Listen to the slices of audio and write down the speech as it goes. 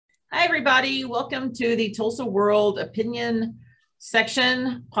Hi, everybody. Welcome to the Tulsa World Opinion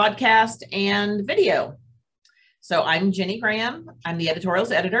section, podcast, and video. So I'm Jenny Graham. I'm the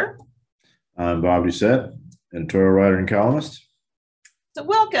editorials editor. I'm Bob Doucette, editorial writer and columnist. So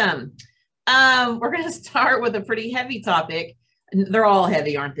welcome. We're going to start with a pretty heavy topic. They're all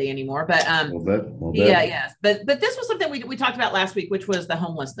heavy, aren't they anymore? But A little bit. yeah, yes. But this was something we talked about last week, which was the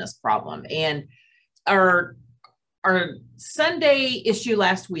homelessness problem. And our Sunday issue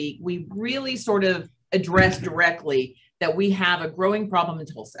last week, we really sort of addressed directly that we have a growing problem in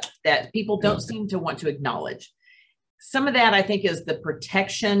Tulsa that people don't seem to want to acknowledge. Some of that, I think, is the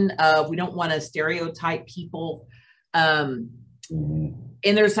protection of, we don't want to stereotype people. And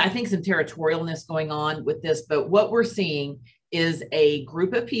there's, I think, some territorialness going on with this, but what we're seeing is a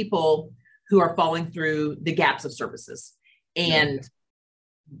group of people who are falling through the gaps of services. And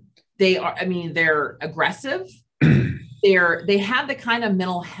they are, I mean, they're aggressive. They have the kind of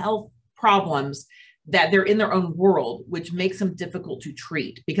mental health problems that they're in their own world, which makes them difficult to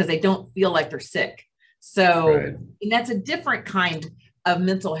treat because they don't feel like they're sick. So and that's a different kind of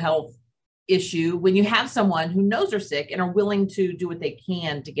mental health issue when you have someone who knows they're sick and are willing to do what they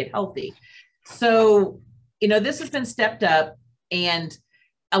can to get healthy. So, this has been stepped up, and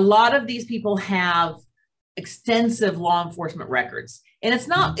a lot of these people have extensive law enforcement records. And it's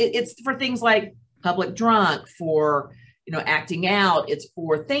not, it's for things like public drunk, for acting out. It's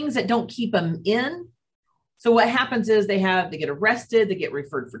for things that don't keep them in. So what happens is they get arrested, they get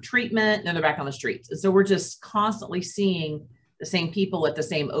referred for treatment, and then they're back on the streets. And so we're just constantly seeing the same people at the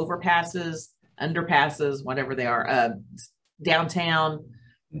same overpasses, underpasses, whatever they are, downtown,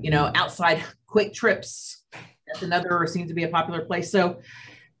 outside Quick Trips. That's another, seems to be a popular place. So,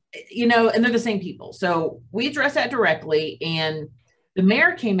 and they're the same people. So we address that directly. And the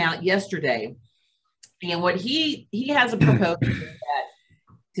mayor came out yesterday, and what he has a proposal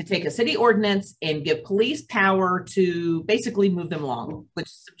to take a city ordinance and give police power to basically move them along, which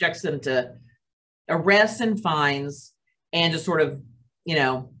subjects them to arrests and fines and just sort of,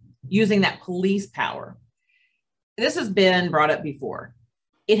 using that police power. This has been brought up before.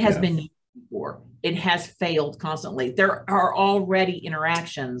 It has been used before. It has failed constantly. There are already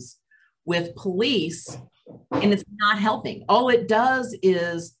interactions with police, and it's not helping. All it does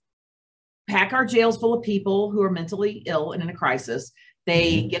is pack our jails full of people who are mentally ill and in a crisis.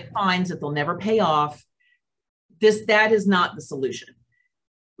 They get fines that they'll never pay off. That is not the solution.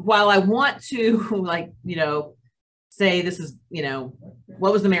 While I want to say this is,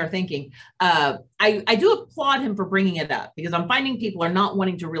 what was the mayor thinking? I do applaud him for bringing it up, because I'm finding people are not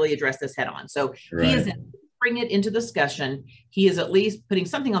wanting to really address this head on. So he is bringing it into discussion. He is at least putting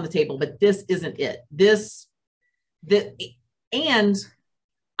something on the table, but this isn't it. And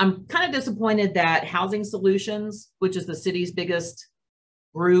I'm kind of disappointed that Housing Solutions, which is the city's biggest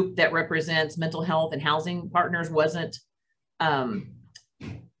group that represents mental health and housing partners, wasn't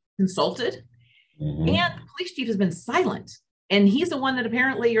consulted. And the police chief has been silent. And he's the one that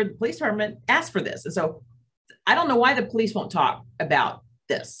apparently, or the police department, asked for this. And so I don't know why the police won't talk about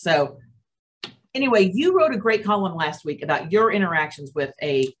this. So anyway, you wrote a great column last week about your interactions with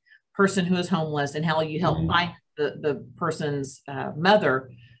a person who is homeless and how you helped find the person's mother.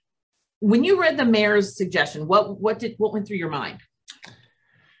 When you read the mayor's suggestion, what went through your mind?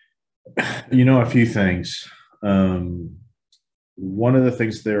 A few things. One of the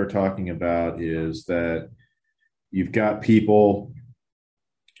things they're talking about is that you've got people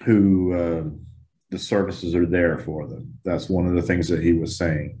who the services are there for them. That's one of the things that he was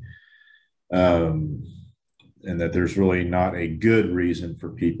saying. And that there's really not a good reason for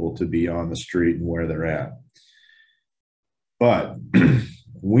people to be on the street and where they're at. But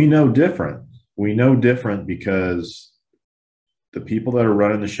we know different. We know different because the people that are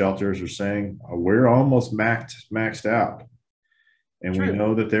running the shelters are saying, we're almost maxed out. And we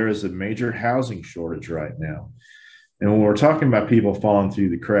know that there is a major housing shortage right now. And when we're talking about people falling through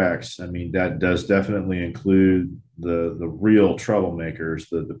the cracks, I mean, that does definitely include the real troublemakers,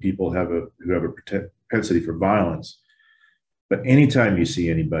 the people who have a propensity for violence. But anytime you see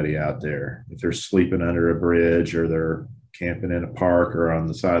anybody out there, if they're sleeping under a bridge or they're camping in a park or on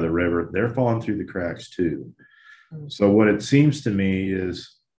the side of the river, they're falling through the cracks too. So what it seems to me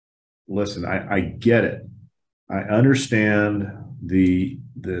is, listen, I get it. I understand the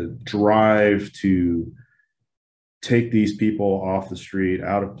drive to take these people off the street,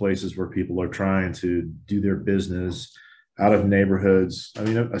 out of places where people are trying to do their business, out of neighborhoods. I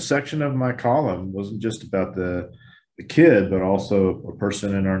mean, a section of my column wasn't just about the kid, but also a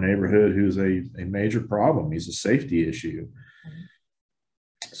person in our neighborhood who's a major problem. He's a safety issue.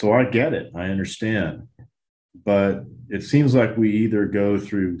 So I get it. I understand. but it seems like we either go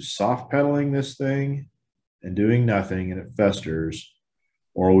through soft pedaling this thing and doing nothing and it festers,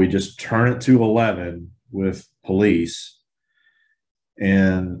 or we just turn it to 11 with police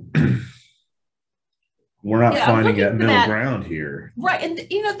and we're not finding that middle ground here. Right. And,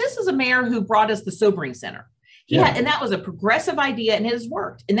 you know, this is a mayor who brought us the sobering center. And that was a progressive idea and it has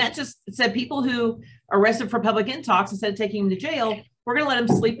worked. And that just said people who are arrested for public intox, instead of taking them to jail, we're going to let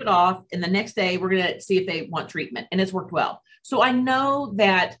them sleep it off. And the next day we're going to see if they want treatment. And it's worked well. So I know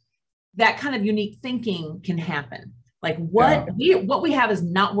that that kind of unique thinking can happen. Like what we have is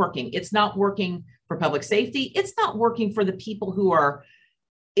not working. It's not working for public safety. It's not working for the people who are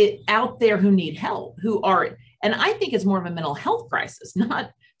out there who need help, and I think it's more of a mental health crisis,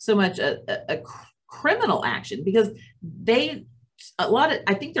 not so much a criminal action, because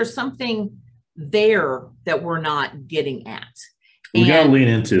I think there's something there that we're not getting at. We got to lean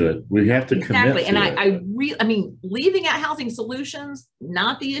into it. We have to commit. And I mean, leaving out housing solutions,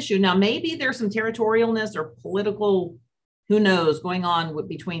 not the issue. Now, maybe there's some territorialness or political, who knows, going on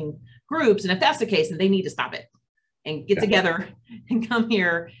between groups. And if that's the case, then they need to stop it and get together and come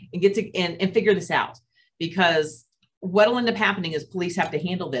here and and figure this out. Because what'll end up happening is police have to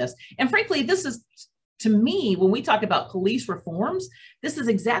handle this. And frankly, this is, to me, when we talk about police reforms, this is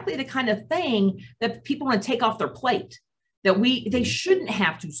exactly the kind of thing that people want to take off their plate. That they shouldn't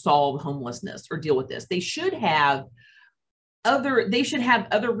have to solve homelessness or deal with this. They should have other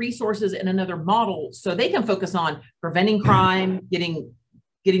resources and another model so they can focus on preventing crime, getting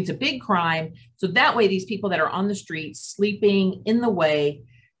to big crime. So that way, these people that are on the streets, sleeping in the way,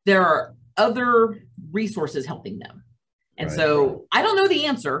 there are other resources helping them. And so I don't know the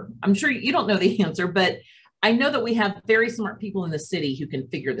answer. I'm sure you don't know the answer, but I know that we have very smart people in the city who can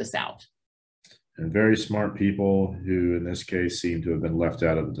figure this out. And very smart people who, in this case, seem to have been left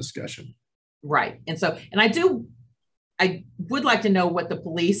out of the discussion. Right. And so, I would like to know what the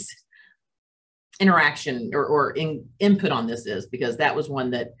police interaction or input on this is, because that was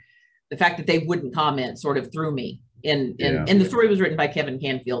one that the fact that they wouldn't comment sort of threw me. And the story was written by Kevin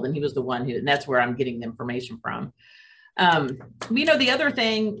Canfield, and he was the one and that's where I'm getting the information from. The other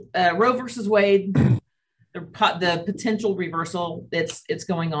thing, Roe versus Wade, the potential reversal, it's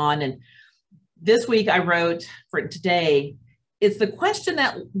going on. And this week I wrote for today, it's the question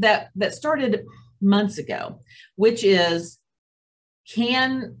that started months ago, which is,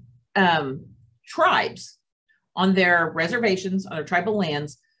 can tribes on their reservations, on their tribal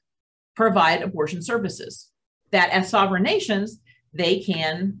lands, provide abortion services that as sovereign nations, they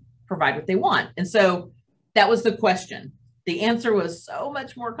can provide what they want? And so that was the question. The answer was so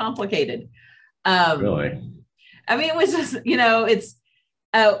much more complicated. Really? I mean, it was just, it's,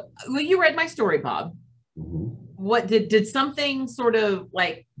 well, you read my story, Bob. Mm-hmm. What did something sort of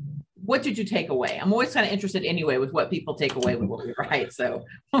like, what did you take away? I'm always kind of interested anyway with what people take away with what we write. So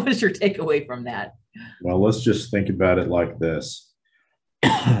what was your takeaway from that? Well, let's just think about it like this.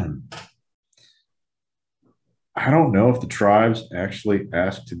 I don't know if the tribes actually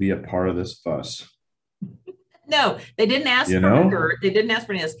asked to be a part of this fuss. No, they didn't ask for McGirt. They didn't ask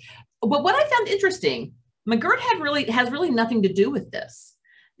for this. But what I found interesting, McGirt has really nothing to do with this.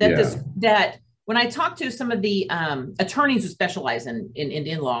 That when I talked to some of the attorneys who specialize in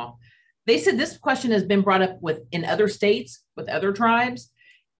Indian law, they said this question has been brought up in other states with other tribes.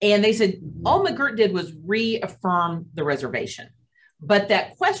 And they said all McGirt did was reaffirm the reservation. But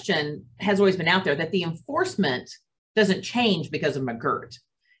that question has always been out there, that the enforcement doesn't change because of McGirt.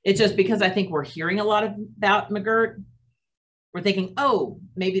 It's just because I think we're hearing a lot about McGirt. We're thinking, oh,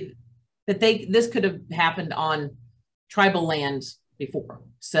 maybe that this could have happened on tribal land before.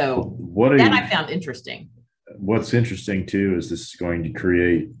 So I found interesting. What's interesting too is this is going to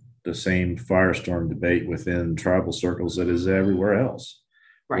create the same firestorm debate within tribal circles that is everywhere else.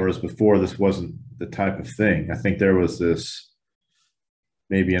 Right. Whereas before, this wasn't the type of thing. I think there was this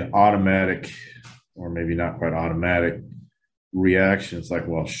maybe an automatic, or maybe not quite automatic, reaction. It's like,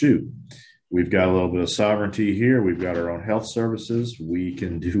 well, shoot, we've got a little bit of sovereignty here. We've got our own health services. We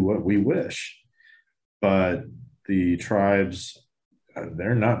can do what we wish. But the tribes,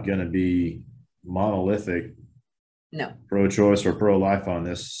 they're not going to be monolithic, pro-choice or pro-life on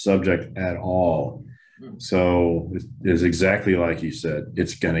this subject at all. So it's exactly like you said,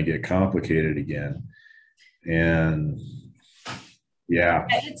 it's going to get complicated again. And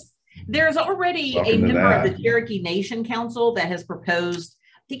there's already a member of the Cherokee Nation Council that has proposed,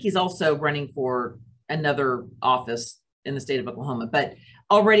 I think he's also running for another office in the state of Oklahoma, but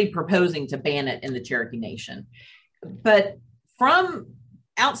already proposing to ban it in the Cherokee Nation. But from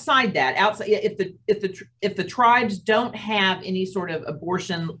outside that, if the tribes don't have any sort of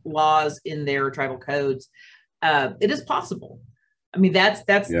abortion laws in their tribal codes, it is possible. I mean,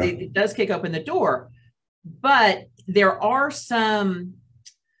 it does kick open the door, but there are some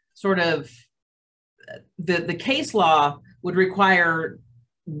sort of the case law would require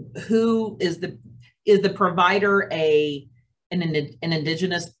who is the provider an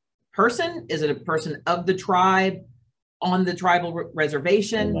indigenous person? Is it a person of the tribe on the tribal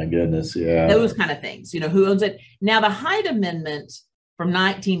reservation? Oh my goodness, yeah. Those kind of things, who owns it. Now, the Hyde Amendment from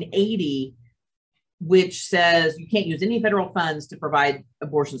 1980, which says you can't use any federal funds to provide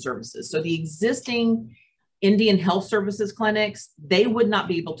abortion services. So the existing Indian Health Services clinics, they would not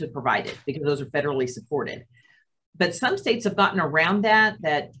be able to provide it because those are federally supported. But some states have gotten around that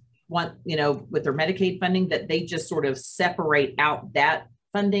want, with their Medicaid funding, that they just sort of separate out that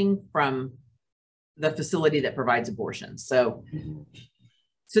funding from the facility that provides abortions. So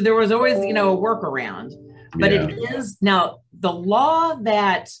there was always, a workaround, but it is now the law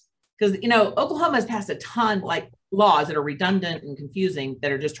that, because, Oklahoma has passed a ton laws that are redundant and confusing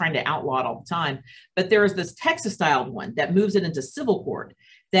that are just trying to outlaw it all the time. But there's this Texas styled one that moves it into civil court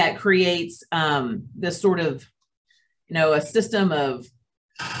that creates this sort of, a system of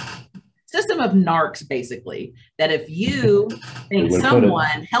narcs, basically, that if you think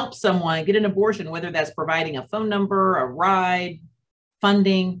someone helps someone get an abortion, whether that's providing a phone number, a ride,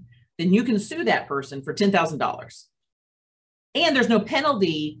 funding, then you can sue that person for $10,000. And there's no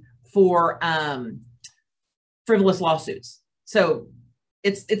penalty for frivolous lawsuits. So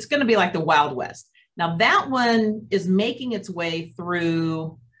it's going to be like the Wild West. Now that one is making its way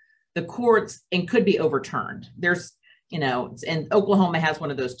through the courts and could be overturned. There's, and Oklahoma has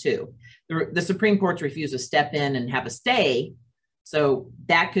one of those too. The Supreme Court's refused to step in and have a stay. So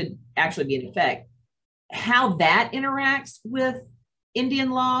that could actually be in effect. How that interacts with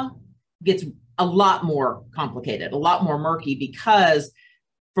Indian law gets a lot more complicated, a lot more murky, because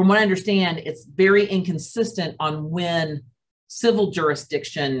from what I understand, it's very inconsistent on when civil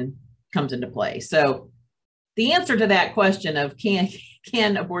jurisdiction comes into play. So the answer to that question of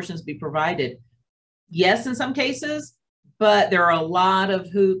can abortions be provided? Yes, in some cases, but there are a lot of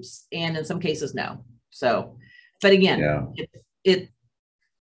hoops, and in some cases, no. So, but again, if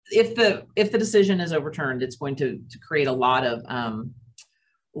the decision is overturned, it's going to create a lot of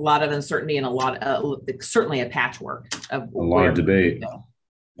uncertainty and certainly a patchwork of a lot of debate.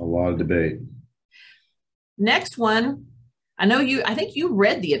 A lot of debate. Next one, I think you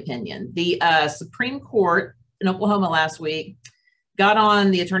read the opinion. The Supreme Court in Oklahoma last week got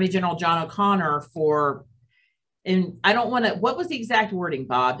on the Attorney General John O'Connor and I don't want to, what was the exact wording,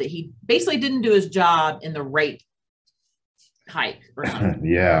 Bob, that he basically didn't do his job in the rate hike or something?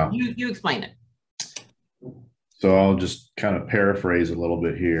 Yeah. You explain it. So I'll just kind of paraphrase a little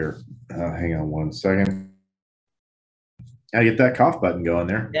bit here. Hang on one second. I get that cough button going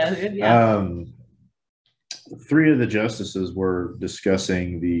there. Yeah. Three of the justices were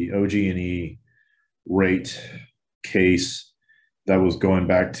discussing the OG&E rate case that was going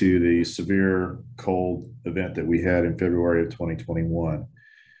back to the severe cold event that we had in February of 2021.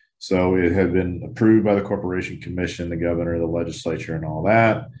 So it had been approved by the Corporation Commission, the governor, the legislature, and all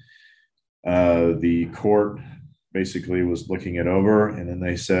that. The court basically was looking it over, and then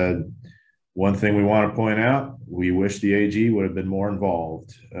they said, one thing we want to point out, we wish the AG would have been more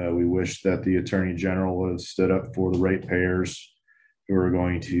involved. We wish that the Attorney General would have stood up for the ratepayers who are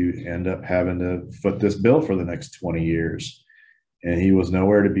going to end up having to foot this bill for the next 20 years. And he was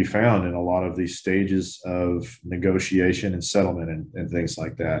nowhere to be found in a lot of these stages of negotiation and settlement and things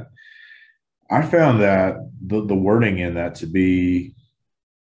like that. I found that the wording in that to be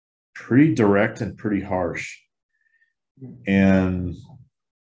pretty direct and pretty harsh. And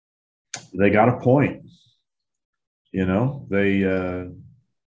they got a point. The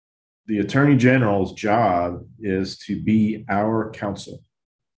Attorney General's job is to be our counsel,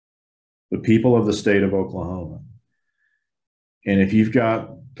 the people of the state of Oklahoma. And if you've got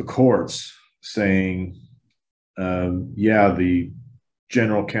the courts saying, the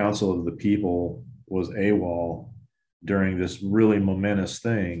general counsel of the people was AWOL during this really momentous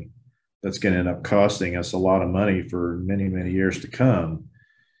thing that's going to end up costing us a lot of money for many, many years to come.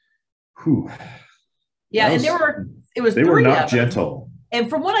 Whew. Yeah, and they were not gentle. And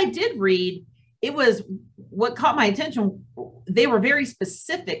from what I did read, it was what caught my attention. They were very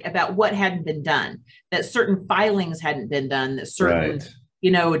specific about what hadn't been done, that certain filings hadn't been done, that certain,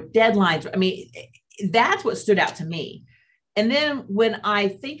 deadlines. I mean, that's what stood out to me. And then when I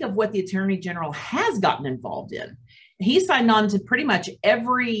think of what the Attorney General has gotten involved in, he signed on to pretty much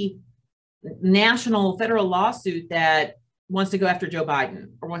every national federal lawsuit that wants to go after Joe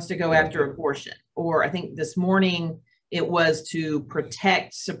Biden or wants to go after abortion. Or I think this morning it was to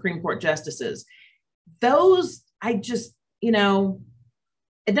protect Supreme Court justices. those, I just, it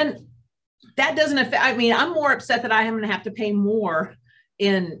doesn't, that doesn't affect, I mean, I'm more upset that I am going to have to pay more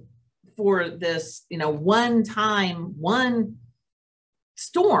for this, one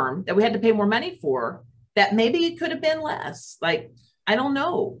storm that we had to pay more money for, that maybe it could have been less. Like, I don't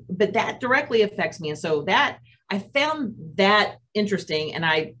know, but that directly affects me. And so that, I found that interesting. And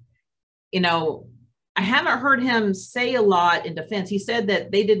I haven't heard him say a lot in defense. He said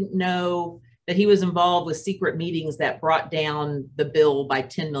that they didn't know that he was involved with secret meetings that brought down the bill by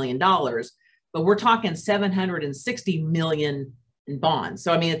 $10 million, but we're talking $760 million in bonds.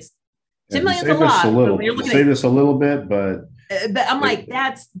 So, I mean, it's $10 million is a lot. Save this a little bit, but I'm like,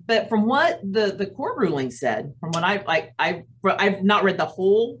 but from what the court ruling said, from what I've not read the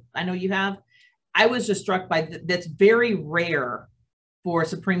whole, I know you have, I was just struck by that's very rare for our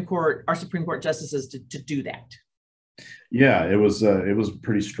Supreme Court justices to do that. Yeah, it was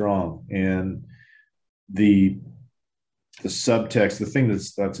pretty strong. And the subtext, the thing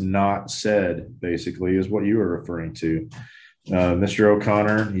that's not said basically is what you were referring to. Mr.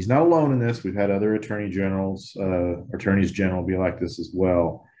 O'Connor, he's not alone in this. We've had other attorneys general be like this as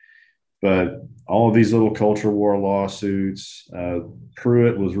well. But all of these little culture war lawsuits,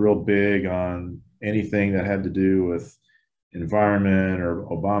 Pruitt was real big on anything that had to do with environment or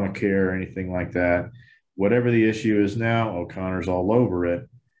Obamacare or anything like that. Whatever the issue is now, O'Connor's all over it.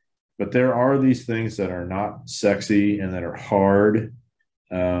 But there are these things that are not sexy and that are hard,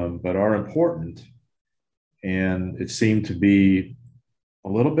 but are important. And it seemed to be a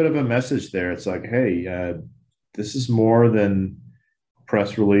little bit of a message there. It's like, hey, this is more than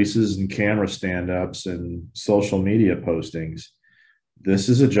press releases and camera stand-ups and social media postings. This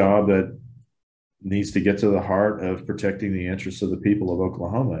is a job that needs to get to the heart of protecting the interests of the people of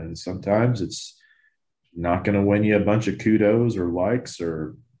Oklahoma. And sometimes it's not going to win you a bunch of kudos or likes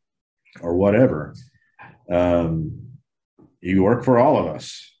or whatever. You work for all of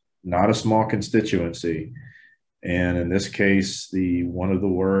us, not a small constituency. And in this case, one of the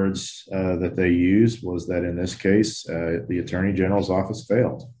words that they used was that in this case, the Attorney General's office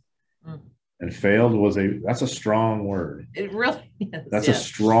failed. And failed that's a strong word. It really is. That's a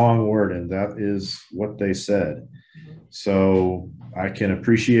strong word. And that is what they said. Mm-hmm. So I can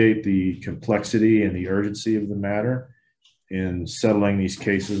appreciate the complexity and the urgency of the matter in settling these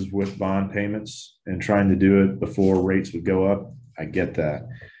cases with bond payments and trying to do it before rates would go up. I get that.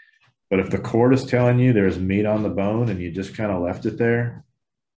 But if the court is telling you there's meat on the bone and you just kind of left it there,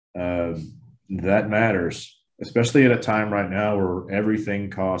 that matters, especially at a time right now where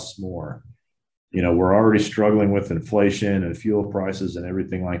everything costs more. We're already struggling with inflation and fuel prices and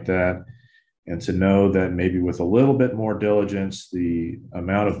everything like that. And to know that maybe with a little bit more diligence, the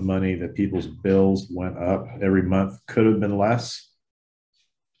amount of money that people's bills went up every month could have been less.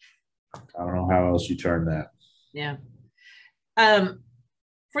 I don't know how else you turn that. Yeah.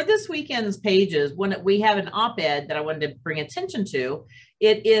 For this weekend's pages, when we have an op-ed that I wanted to bring attention to,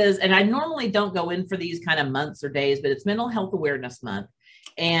 it is, and I normally don't go in for these kind of months or days, but it's Mental Health Awareness Month.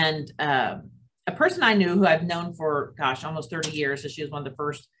 And a person I knew who I've known for, almost 30 years, so she was one of the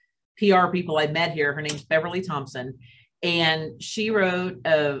first PR people I met here. Her name's Beverly Thompson. And she wrote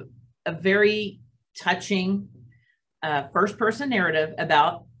a very touching first person narrative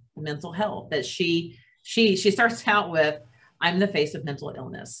about mental health that she starts out with, I'm the face of mental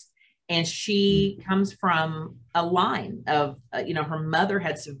illness. And she comes from a line of, her mother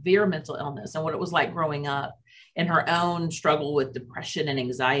had severe mental illness and what it was like growing up and her own struggle with depression and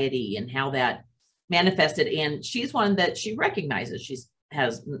anxiety and how that manifested. And she's one that she recognizes she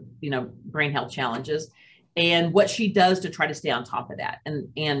has, brain health challenges and what she does to try to stay on top of that.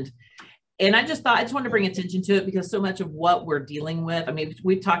 And I just wanted to bring attention to it because so much of what we're dealing with, I mean,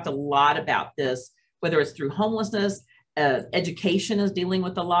 we've talked a lot about this, whether it's through homelessness, education is dealing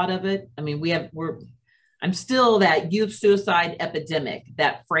with a lot of it. I mean, I'm still that youth suicide epidemic,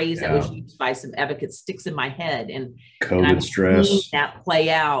 that phrase that was used by some advocates sticks in my head. And I'm stress seeing that play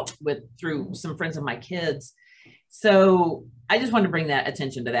out through some friends of my kids. So I just want to bring that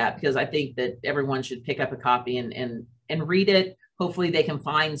attention to that because I think that everyone should pick up a copy and read it. Hopefully they can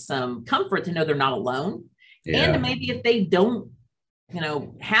find some comfort to know they're not alone. Yeah. And maybe if they don't,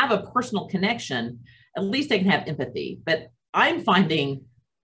 have a personal connection, at least they can have empathy. But I'm finding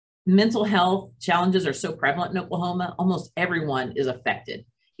mental health challenges are so prevalent in Oklahoma. Almost everyone is affected,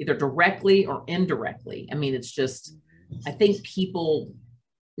 either directly or indirectly. I mean, it's just, I think people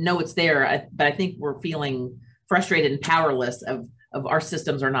know it's there, but I think we're feeling frustrated and powerless of our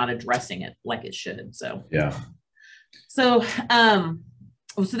systems are not addressing it like it should. So, yeah. So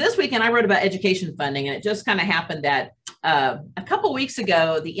this weekend I wrote about education funding, and it just kind of happened that a couple of weeks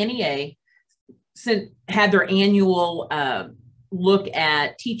ago, the NEA had their annual look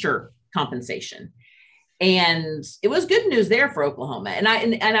at teacher compensation. And it was good news there for Oklahoma. And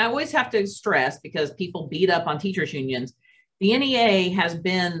I always have to stress, because people beat up on teachers unions, the NEA has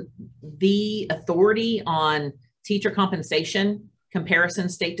been the authority on teacher compensation comparison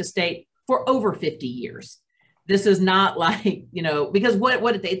state to state for over 50 years. This is not like, because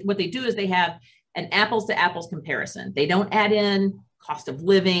what they do is they have an apples to apples comparison. They don't add in cost of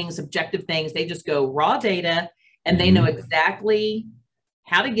living, subjective things. They just go raw data, and they know exactly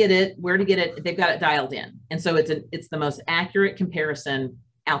how to get it, where to get it. They've got it dialed in. And so it's the most accurate comparison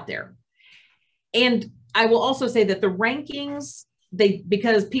out there. And I will also say that the rankings,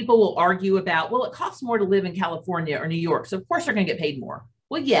 because people will argue about, well, it costs more to live in California or New York, so of course they're going to get paid more.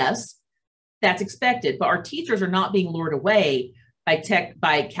 Well, yes, that's expected, but our teachers are not being lured away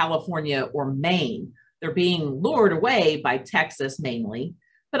by California or Maine. They're being lured away by Texas mainly,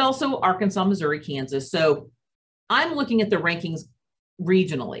 but also Arkansas, Missouri, Kansas. So I'm looking at the rankings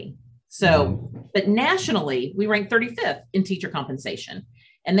regionally. So, but nationally, we rank 35th in teacher compensation,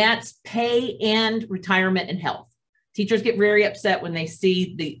 and that's pay and retirement and health. Teachers get very upset when they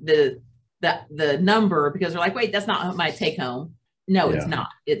see the number, because they're like, wait, that's not my take home. No, it's not.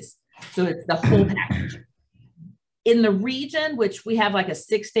 It's the whole package. In the region, which we have like a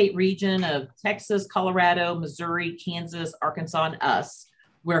 6-state region of Texas, Colorado, Missouri, Kansas, Arkansas, and us,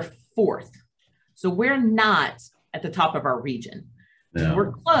 we're 4th. So we're not at the top of our region. No.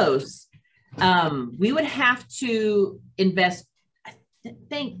 We're close. We would have to invest, I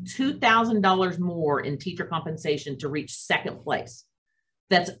think, $2,000 more in teacher compensation to reach 2nd place.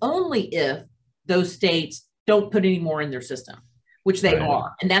 That's only if those states don't put any more in their system, which they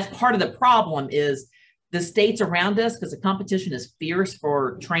are. And that's part of the problem, is the states around us, because the competition is fierce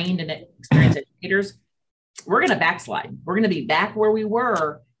for trained and experienced educators, we're going to backslide. We're going to be back where we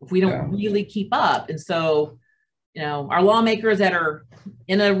were if we don't really keep up. And so, our lawmakers that are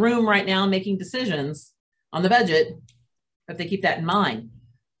in a room right now making decisions on the budget, if they keep that in mind.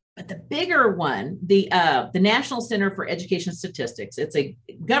 But the bigger one, the National Center for Education Statistics, it's a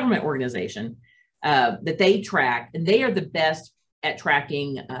government organization that they track, and they are the best at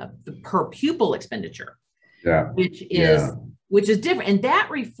tracking the per pupil expenditure, which is different. And that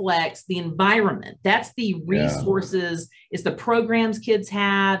reflects the environment. That's the resources, it's the programs kids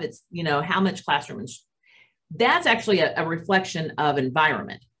have, it's, how much classroom. That's actually a reflection of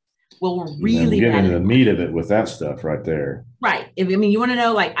environment. Well, we're really getting into the meat of it with that stuff right there. Right. I mean, you want to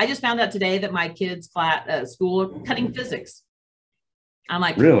know, like, I just found out today that my kids' school are cutting physics. I'm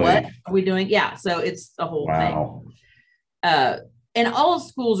like, really? What are we doing? Yeah. So it's the whole thing. And all of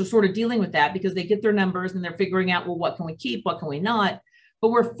schools are sort of dealing with that, because they get their numbers and they're figuring out, well, what can we keep? What can we not? But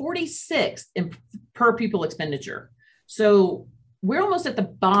we're 46th in per pupil expenditure. So we're almost at the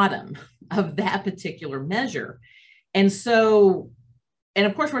bottom of that particular measure. And so, and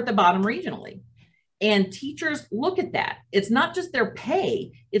of course, we're at the bottom regionally. And teachers look at that. It's not just their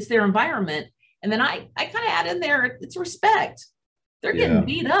pay, it's their environment. And then I kind of add in there, it's respect. They're getting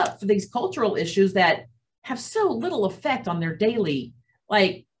beat up for these cultural issues that have so little effect on their daily,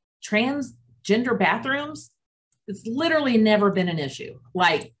 like transgender bathrooms. It's literally never been an issue.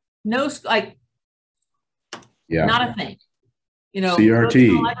 Like, not a thing.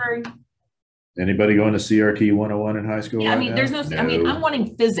 CRT. Anybody going to CRT 101 in high school? Yeah, I mean, there's no, I mean, I'm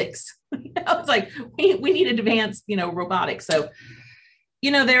wanting physics. It's like, we need advanced, robotics. So,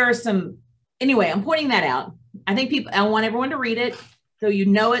 there are some, anyway, I'm pointing that out. I want everyone to read it, so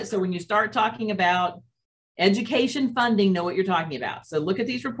it. So when you start talking about education funding, know what you're talking about. So look at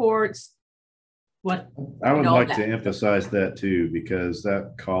these reports. What I would like to emphasize that too, because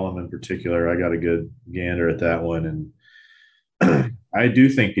that column in particular, I got a good gander at that one. And I do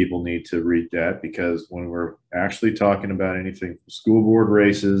think people need to read that, because when we're actually talking about anything from school board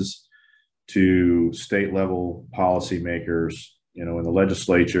races to state level policymakers, in the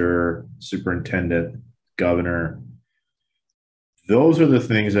legislature, superintendent, governor, those are the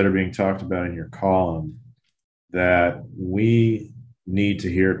things that are being talked about in your column that we need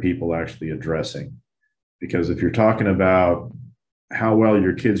to hear people actually addressing. Because if you're talking about how well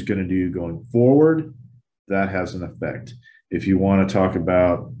your kid's going to do going forward, that has an effect. If you want to talk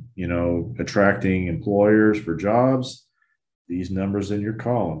about, attracting employers for jobs, these numbers in your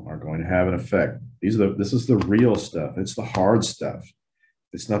column are going to have an effect. This is the real stuff. It's the hard stuff.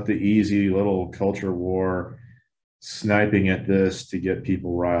 It's not the easy little culture war sniping at this to get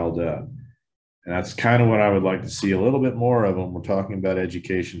people riled up. And that's kind of what I would like to see a little bit more of when we're talking about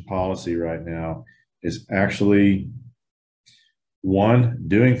education policy right now, is actually, one,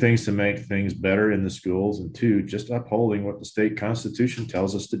 doing things to make things better in the schools, and two, just upholding what the state constitution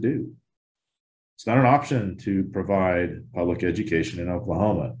tells us to do. It's not an option to provide public education in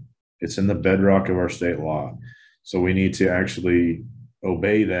Oklahoma. It's in the bedrock of our state law. So we need to actually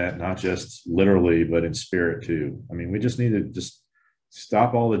obey that, not just literally, but in spirit too. I mean, we just need to just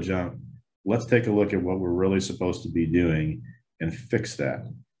stop all the junk. Let's take a look at what we're really supposed to be doing and fix that.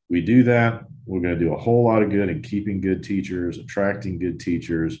 We do that, we're going to do a whole lot of good in keeping good teachers, attracting good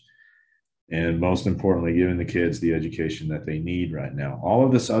teachers, and most importantly, giving the kids the education that they need right now. All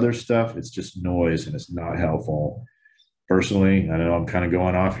of this other stuff, it's just noise and it's not helpful. Personally, I know I'm kind of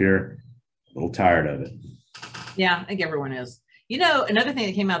going off here, a little tired of it. Yeah, I think everyone is. You know, another thing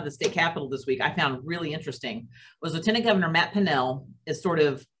that came out of the state capitol this week I found really interesting was Lieutenant Governor Matt Pinnell is sort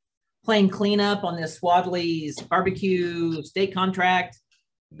of playing cleanup on this Swadley's barbecue state contract.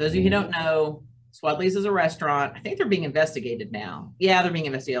 Those of you who don't know, Swadley's is a restaurant. I think they're being investigated now. Yeah, they're being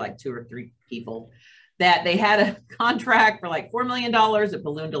investigated, like 2 or 3 people. That they had a contract for like $4 million. It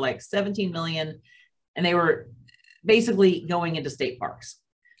ballooned to like 17 million. And they were basically going into state parks.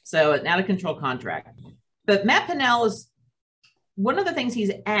 So an out of control contract. But Matt Pinnell is, one of the things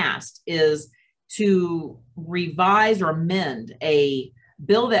he's asked is to revise or amend a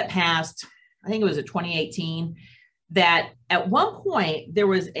bill that passed, I think it was in 2018, that at one point there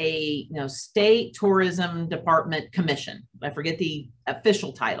was a state tourism department commission. I forget the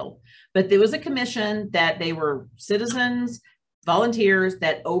official title, but there was a commission that they were citizens, volunteers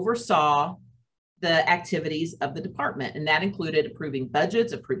that oversaw the activities of the department. And that included approving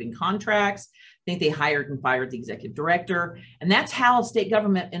budgets, approving contracts. I think they hired and fired the executive director. And that's how state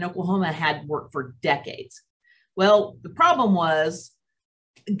government in Oklahoma had worked for decades. Well, the problem was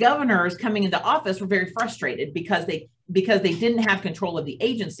governors coming into office were very frustrated because they didn't have control of the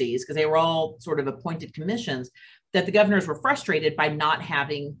agencies, because they were all sort of appointed commissions, that the governors were frustrated by not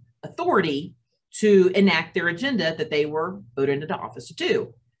having authority to enact their agenda that they were voted into office to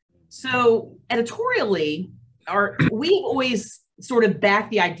do. So editorially, we've always sort of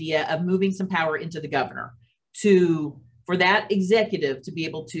backed the idea of moving some power into the governor for that executive to be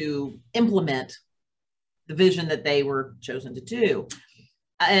able to implement the vision that they were chosen to do.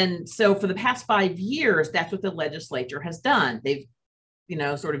 And so for the past 5 years, that's what the legislature has done. They've,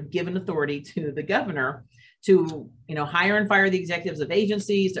 sort of given authority to the governor to, hire and fire the executives of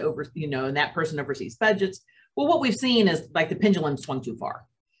agencies to and that person oversees budgets. Well, what we've seen is like the pendulum swung too far.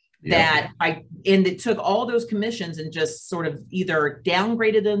 Yeah. And it took all those commissions and just sort of either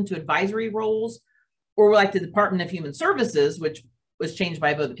downgraded them to advisory roles, or like the Department of Human Services, which was changed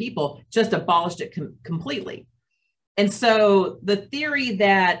by a vote of the people, just abolished it completely. And so the theory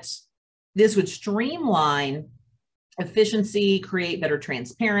that this would streamline efficiency, create better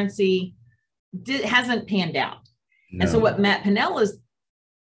transparency, hasn't panned out. No. And so what Matt Pinnell is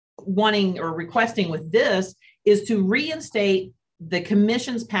wanting or requesting with this is to reinstate the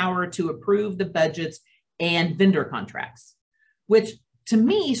commission's power to approve the budgets and vendor contracts, which to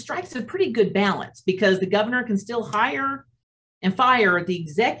me strikes a pretty good balance, because the governor can still hire and fire the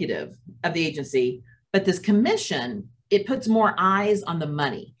executive of the agency, but this commission, it puts more eyes on the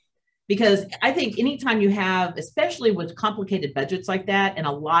money. Because I think anytime you have, especially with complicated budgets like that and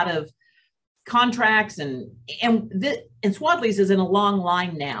a lot of contracts and Swadley's is in a long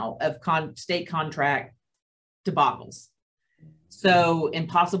line now of state contract debacles. So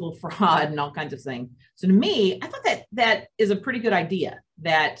impossible fraud and all kinds of things. So to me, I thought that is a pretty good idea,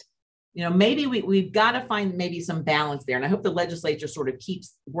 that, maybe we've got to find maybe some balance there. And I hope the legislature sort of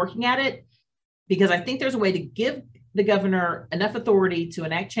keeps working at it, because I think there's a way to give the governor enough authority to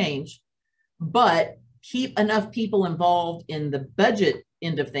enact change, but keep enough people involved in the budget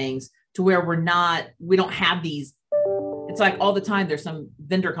end of things to where we don't have these, it's like all the time there's some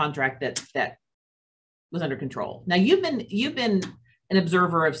vendor contract that was under control. Now you've been an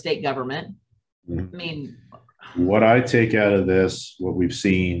observer of state government. Mm-hmm. I mean, what I take out of this, what we've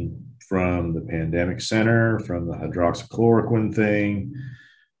seen from the pandemic center, from the hydroxychloroquine thing,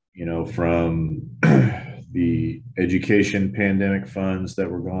 from the education pandemic funds that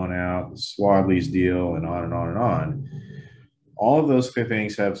were going out, the Swadley's deal, and on and on and on. All of those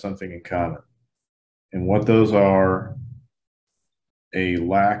things have something in common. And what those are, a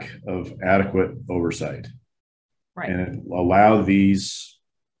lack of adequate oversight. Right. And it allow these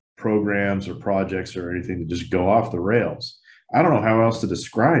programs or projects or anything to just go off the rails. I don't know how else to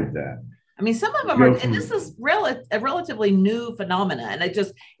describe that. I mean, some of them are, and this is a relatively new phenomena. And it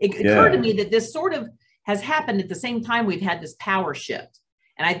occurred to me that this sort of has happened at the same time we've had this power shift.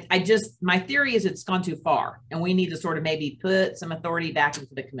 And my theory is it's gone too far, and we need to sort of maybe put some authority back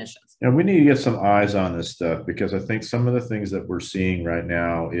into the commissions. And we need to get some eyes on this stuff, because I think some of the things that we're seeing right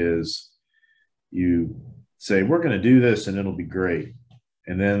now is you say, we're going to do this and it'll be great.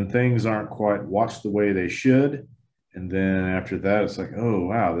 and then things aren't quite watched the way they should. And then after that, it's like, oh,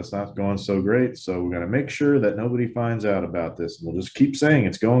 wow, that's not going so great. So we're going to make sure that nobody finds out about this. And we'll just keep saying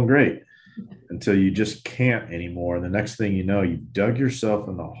it's going great until you just can't anymore. And the next thing you know, you've dug yourself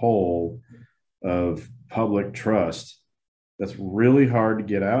in the hole of public trust that's really hard to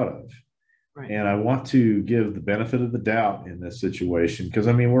get out of. Right. And I want to give the benefit of the doubt in this situation because,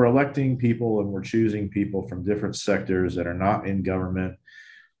 I mean, we're electing people and we're choosing people from different sectors that are not in government.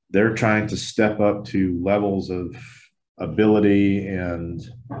 They're trying to step up to levels of ability and,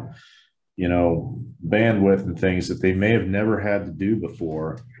 you know, bandwidth and things that they may have never had to do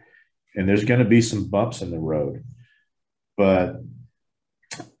before. And there's going to be some bumps in the road, but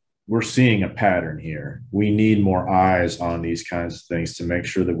we're seeing a pattern here. We need more eyes on these kinds of things to make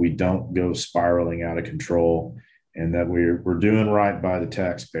sure that we don't go spiraling out of control and that we're doing right by the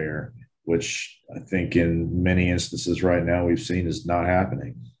taxpayer, which I think in many instances right now we've seen is not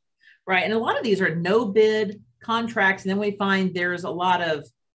happening. Right. And a lot of these are no bid contracts. And then we find there's a lot of,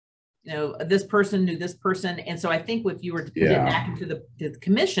 you know, this person knew this person. And so I think if you were to put it back into the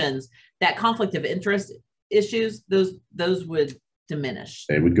commissions, that conflict of interest issues, those would diminish.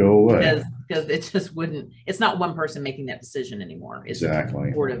 They would go away because it just wouldn't, it's not one person making that decision anymore. It's exactly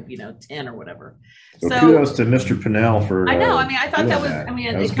a board of, 10 or whatever. So kudos to Mr. Pinnell for I know. I mean, I thought that was,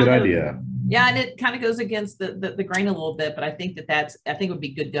 that was a good idea. Yeah, and it kind of goes against the grain a little bit, but I think I think it would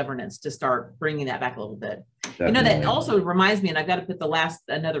be good governance to start bringing that back a little bit. Definitely. You know, that also reminds me, and I've got to put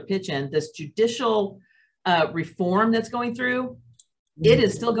another pitch in, this judicial reform that's going through. It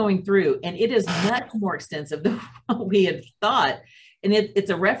is still going through, and it is much more extensive than what we had thought. And it's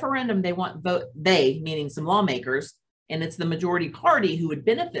a referendum. They want vote, they, meaning some lawmakers, and it's the majority party who would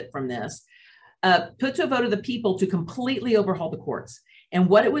benefit from this, put to a vote of the people to completely overhaul the courts. And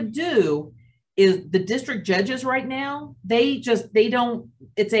what it would do is the district judges right now,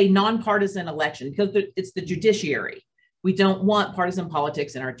 it's a nonpartisan election because it's the judiciary. We don't want partisan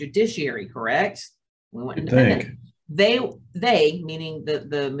politics in our judiciary, correct? We want independent. They, meaning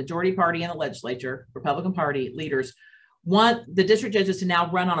the majority party in the legislature, Republican Party leaders, want the district judges to now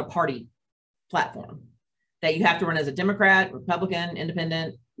run on a party platform that you have to run as a Democrat, Republican,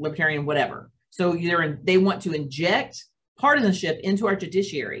 Independent, Libertarian, whatever. So they want to inject partisanship into our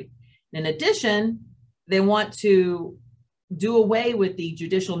judiciary. In addition, they want to do away with the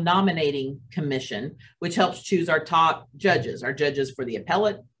Judicial Nominating Commission, which helps choose our top judges, our judges for the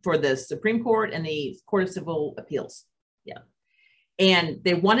appellate, for the Supreme Court and the Court of Civil Appeals. Yeah. And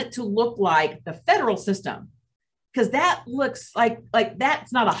they want it to look like the federal system, because that looks like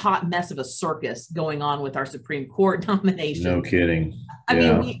that's not a hot mess of a circus going on with our Supreme Court nomination. No kidding. I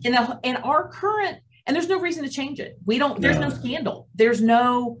mean, in our current, and there's no reason to change it. There's no scandal. There's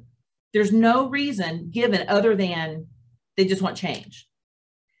no reason given other than they just want change.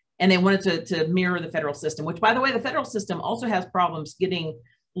 And they wanted to mirror the federal system, which, by the way, the federal system also has problems getting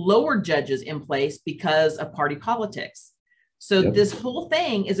lower judges in place because of party politics. So This whole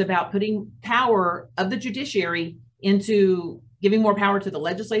thing is about putting power of the judiciary into giving more power to the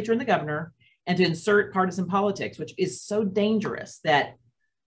legislature and the governor, and to insert partisan politics, which is so dangerous that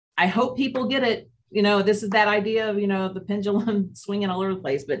I hope people get it. You know, this is that idea of, the pendulum swinging all over the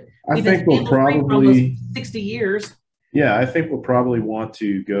place, but I think we'll probably 60 years. Yeah, I think we'll probably want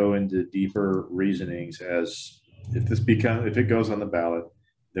to go into deeper reasonings as if it goes on the ballot,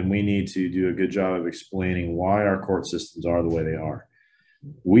 then we need to do a good job of explaining why our court systems are the way they are.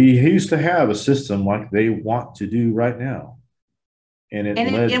 We used to have a system like they want to do right now. And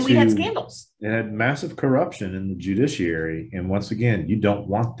we had scandals. It had massive corruption in the judiciary. And once again, you don't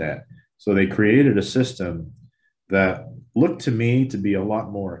want that. So they created a system that looked to me to be a lot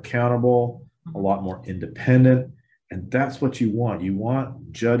more accountable, a lot more independent. And that's what you want. You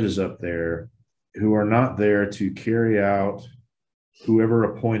want judges up there who are not there to carry out whoever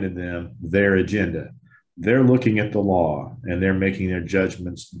appointed them, their agenda. They're looking at the law and they're making their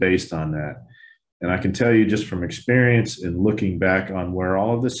judgments based on that. And I can tell you just from experience and looking back on where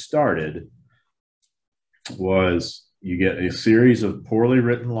all of this started was you get a series of poorly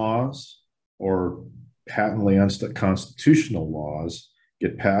written laws or patently unconstitutional laws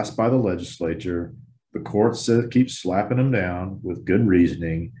get passed by the legislature. The courts keep slapping them down with good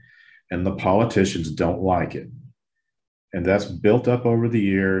reasoning, and the politicians don't like it. And that's built up over the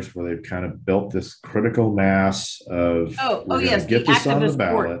years where they've kind of built this critical mass of, yes, get this on the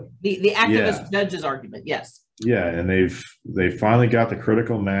ballot. The activist judges argument, yes. Yeah, and they've finally got the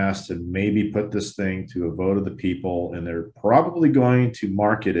critical mass to maybe put this thing to a vote of the people, and they're probably going to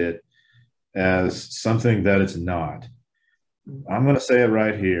market it as something that it's not. I'm going to say it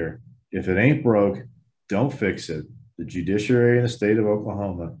right here. If it ain't broke, don't fix it. the judiciary in the state of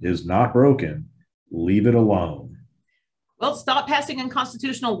Oklahoma is not broken. Leave it alone. Well, stop passing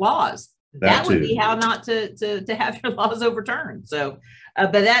unconstitutional laws. That That would be too. how not to have your laws overturned. So,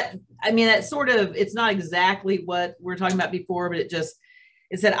 but that, I mean, that sort of, it's not exactly what we are talking about before, but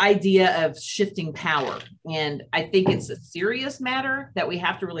it's that idea of shifting power. And I think it's a serious matter that we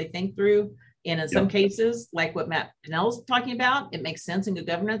have to really think through. And in some cases, like what Matt Pinnell's talking about, it makes sense in good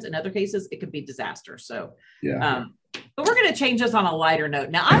governance. In other cases, it could be disaster. So, Yeah. But we're going to change this on a lighter note.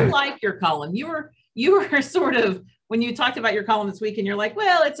 Now, I like your column. You were sort of, when you talked about your column this week, and you're like,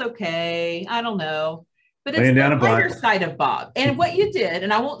 well, it's okay. I don't know. But it's the lighter side of Bob. And what you did,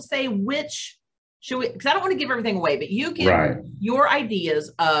 and I won't say which, should we, because I don't want to give everything away, but you give your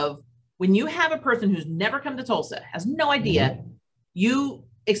ideas of when you have a person who's never come to Tulsa, has no idea, you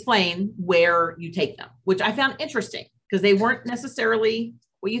explain where you take them, which I found interesting because they weren't necessarily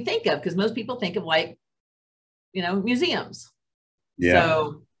what you think of, because most people think of like, you know, museums. Yeah.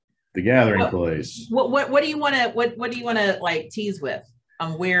 So the gathering place. What do you want to like tease with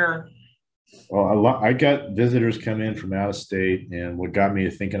on where? Well, I got visitors come in from out of state, and what got me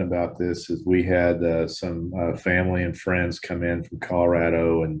to thinking about this is we had some family and friends come in from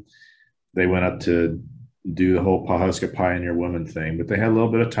Colorado, and they went up to do the whole Pawhuska Pioneer Woman thing, but they had a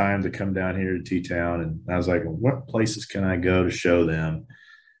little bit of time to come down here to T-Town, and I was like, well, what places can I go to show them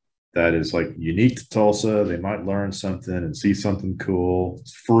that is like unique to Tulsa? They might learn something and see something cool.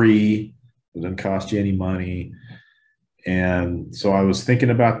 It's free. It doesn't cost you any money. And so I was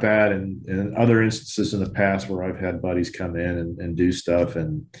thinking about that, and other instances in the past where I've had buddies come in and do stuff.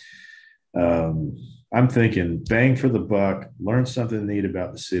 And I'm thinking bang for the buck, learn something neat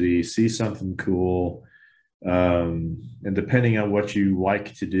about the city, see something cool. And depending on what you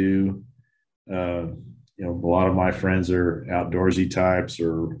like to do, you know, a lot of my friends are outdoorsy types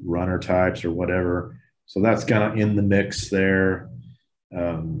or runner types or whatever. So that's kind of in the mix there.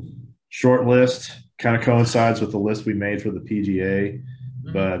 Short list kind of coincides with the list we made for the PGA,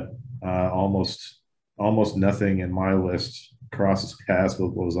 but almost nothing in my list crosses paths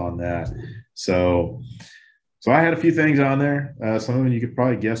with what was on that. So I had a few things on there. Some of them you could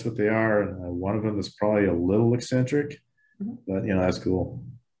probably guess what they are. One of them is probably a little eccentric, but you know, that's cool.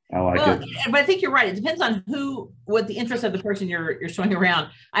 I like it. But I think you're right. It depends on what the interest of the person you're showing around.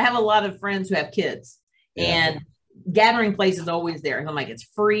 I have a lot of friends who have kids, and gathering place is always there. And I'm like, it's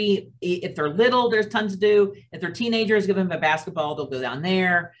free. If they're little, there's tons to do. If they're teenagers, give them a basketball, they'll go down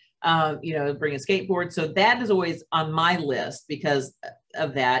there, you know, bring a skateboard. So that is always on my list because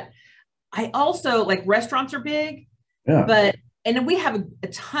of that. I also like restaurants are big, and then we have a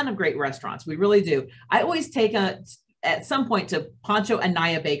ton of great restaurants. We really do. I always take at some point to Pancho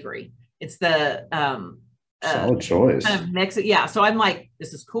Anaya Bakery. It's the solid choice. Kind of mix it. Yeah. So I'm like,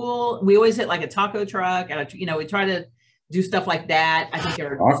 this is cool. We always hit like a taco truck, and you know, we try to do stuff like that. I think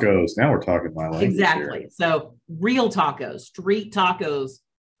tacos. Now we're talking my language. Exactly. Here. So real tacos, street tacos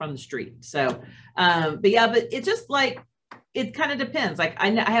from the street. So, but it's just like, it kind of depends. Like I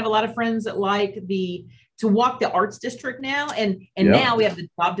have a lot of friends that like to walk the arts district now. And now we have the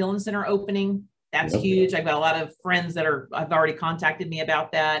Bob Dylan Center opening. That's huge. I've got a lot of friends that have already contacted me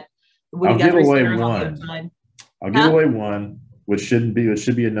about that. I'll give away one. I'll give away one, which should be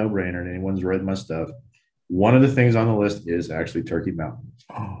a no-brainer, and anyone's read my stuff. One of the things on the list is actually Turkey Mountain.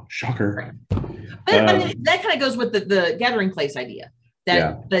 Oh, shocker. Right. But I mean, that kind of goes with the gathering place idea.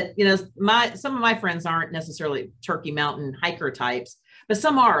 But you know, some of my friends aren't necessarily Turkey Mountain hiker types, but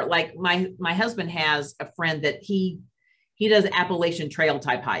some are. Like my husband has a friend that he does Appalachian Trail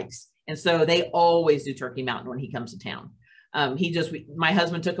type hikes. And so they always do Turkey Mountain when he comes to town. My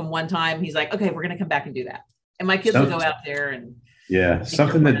husband took him one time. He's like, okay, we're going to come back and do that. And my kids will go out there and. Yeah.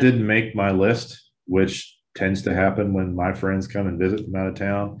 Something that didn't make my list, which tends to happen when my friends come and visit from out of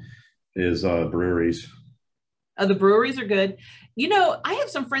town, is breweries. Oh, the breweries are good. You know, I have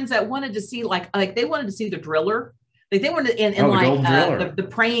some friends that wanted to see like they wanted to see the Driller. Like they wanted the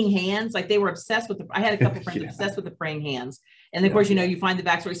praying hands. Like they were obsessed with I had a couple friends obsessed with the praying hands. And of course, you know, you find the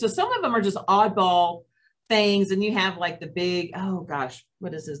backstory. So some of them are just oddball things. And you have like the big, oh gosh,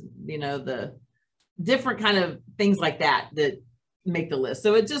 what is this? You know, the different kind of things like that make the list.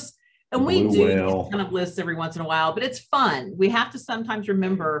 So it just, and we do these kind of lists every once in a while, but it's fun. We have to sometimes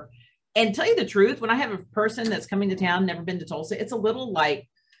remember, and tell you the truth, when I have a person that's coming to town, never been to Tulsa, it's a little like,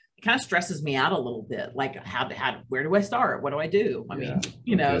 it kind of stresses me out a little bit. Like where do I start? What do I do? I mean,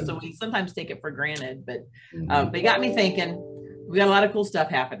 you know, so we sometimes take it for granted, but it got me thinking. We got a lot of cool stuff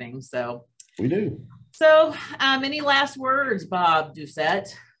happening. So we do. So any last words, Bob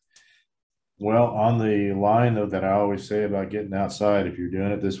Doucette? Well, on the line that I always say about getting outside, if you're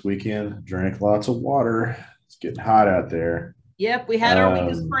doing it this weekend, drink lots of water. It's getting hot out there. Yep, we had our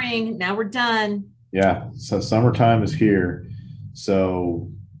week of spring. Now we're done. Yeah, so summertime is here. So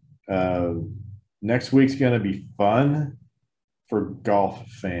next week's going to be fun for golf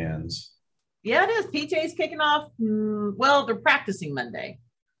fans. Yeah, it is. PJ's kicking off. Well, they're practicing Monday.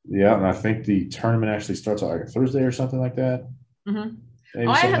 Yeah, and I think the tournament actually starts on like Thursday or something like that. Mm-hmm.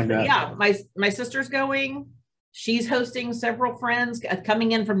 Maybe something like that. Yeah, my sister's going. She's hosting several friends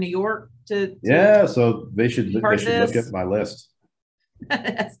coming in from New York to yeah, so they should look at my list.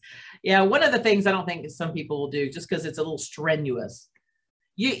 Yeah, one of the things I don't think some people will do just because it's a little strenuous.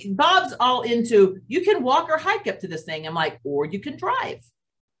 Bob's all into you can walk or hike up to this thing. I'm like, or you can drive.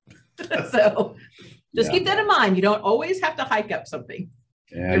 So just keep that in mind. You don't always have to hike up something.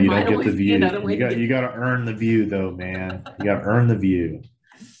 Yeah, you don't get the view. You got to earn the view, though, man. You got to earn the view.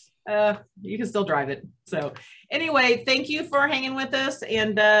 You can still drive it. So anyway, thank you for hanging with us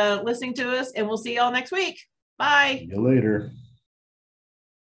and listening to us, and we'll see y'all next week. Bye. See you later.